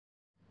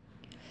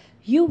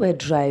You were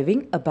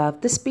driving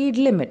above the speed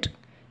limit.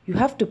 You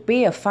have to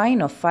pay a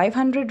fine of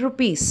 500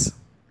 rupees.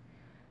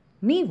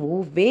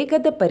 ನೀವು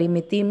ವೇಗದ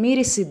ಪರಿಮಿತಿ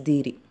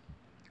ಮೀರಿಸಿದ್ದೀರಿ.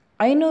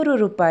 500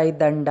 ರೂಪಾಯಿ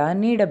ದಂಡ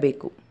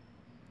ನೀಡಬೇಕು.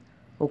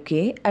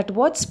 Okay, at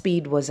what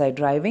speed was I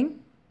driving?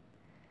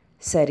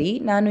 ಸರಿ,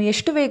 ನಾನು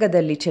ಎಷ್ಟು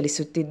ವೇಗದಲ್ಲಿ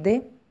ಚಲಿಸುತ್ತಿದ್ದೆ?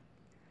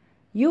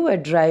 You are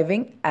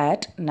driving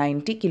at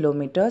 90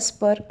 kilometres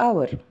per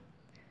hour.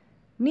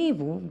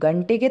 ನೀವು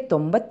ಗಂಟೆಗೆ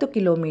 90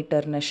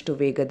 ಕಿಲೋಮೀಟರ್ನಷ್ಟು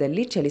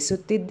ವೇಗದಲ್ಲಿ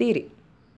ಚಲಿಸುತ್ತಿದ್ದೀರಿ.